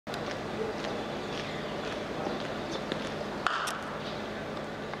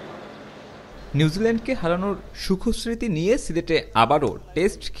নিউজিল্যান্ডকে হারানোর সুখস্মৃতি নিয়ে সিলেটে আবারও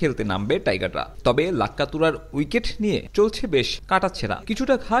টেস্ট খেলতে নামবে টাইগাররা। তবে লাক্কাতুরার উইকেট নিয়ে চলছে বেশ কাটাছেঁড়া।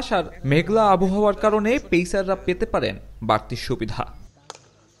 কিছুটা ঘাস আর মেঘলা আবহাওয়ার কারণে পেসাররা পেতে পারেন বাড়তি সুবিধা।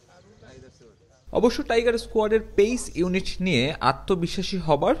 অবশ্য টাইগার স্কোয়াডের পেস ইউনিট নিয়ে আত্মবিশ্বাসী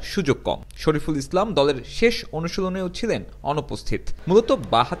হবার সুযোগ কম। শরীফুল ইসলাম দলের শেষ অনুশীলনেও ছিলেন অনুপস্থিত। মূলত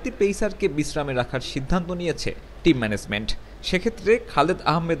বাঁহাতি পেসারকে বিশ্রামে রাখার সিদ্ধান্ত নিয়েছে টিম ম্যানেজমেন্ট। সেক্ষেত্রে খালেদ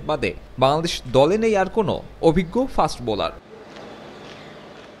আহমেদ বাদে বাংলাদেশ দলে নেই আর কোনো অভিজ্ঞ ফাস্ট বোলার।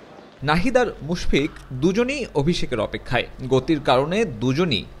 নাহিদ আর মুশফিক দুজনই অভিষেকের অপেক্ষায়। গতির কারণে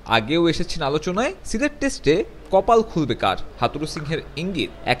দুজনই আগেও এসেছেন আলোচনায়। সিলেট টেস্টে কপাল খুলবে কার? হাথুরুসিংহের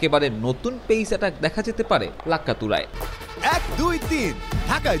ইঙ্গিত একেবারে নতুন পেস অ্যাটাক দেখা যেতে পারে লাক্কাতুরায়। 1-2-3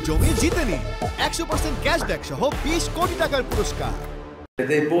 ঢাকায় জমি জিতে নিন 100% ক্যাশব্যাক সহ 20 কোটি টাকার পুরস্কার।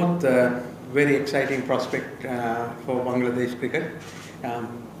 They both very exciting prospect for Bangladesh cricket.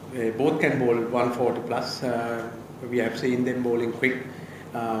 They both can bowl 140 plus. We have seen them bowling quick.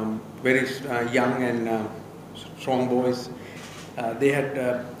 Very young and strong boys. They had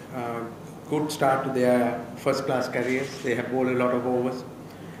good start to their first class careers. They have bowled a lot of overs.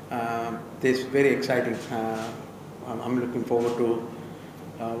 This is very exciting. I'm looking forward to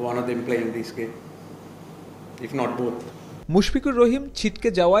one of them playing this game, if not both. Mushfiqur Rahim ছিটকে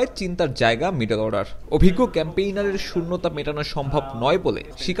যাওয়ায় চিন্তার জায়গা middle order. অভিজ্ঞ ক্যাম্পেইনারের শূন্যতা মেটানো সম্ভব নয় বলে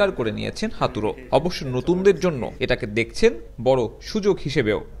স্বীকার করে নিয়েছেন হাতুরো। অবশ্য নতুনদের জন্য এটাকে দেখছেন বড় সুযোগ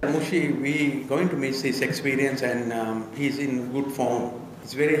হিসেবেও। Mushi, we going to miss his experience and he's in good form.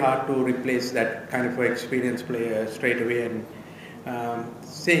 It's very hard to replace that kind of experienced player straight away, and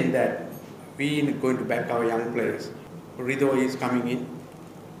saying that we are going to back our young players. Rido is coming in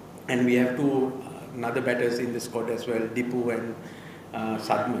and we have another batters in the squad as well, Dipu and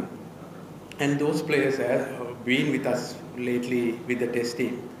Sadman, and those players have been with us lately with the test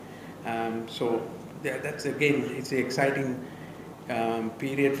team, so that's again it's an exciting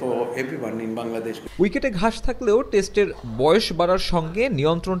period for everyone in Bangladesh. উইকেটে ঘাস থাকলেও টেস্টের বয়স বাড়ার সঙ্গে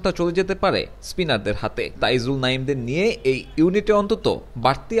নিয়ন্ত্রণটা চলে যেতে পারে স্পিনারদের হাতে। তাইজুল নাইমদের নিয়ে এই ইউনিটে অন্তত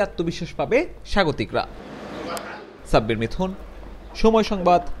বাড়তি আত্মবিশ্বাস পাবে স্বাগতিকরা। সাব্বির মিথুন, সময়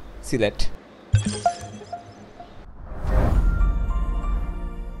সংবাদ, সিলেট।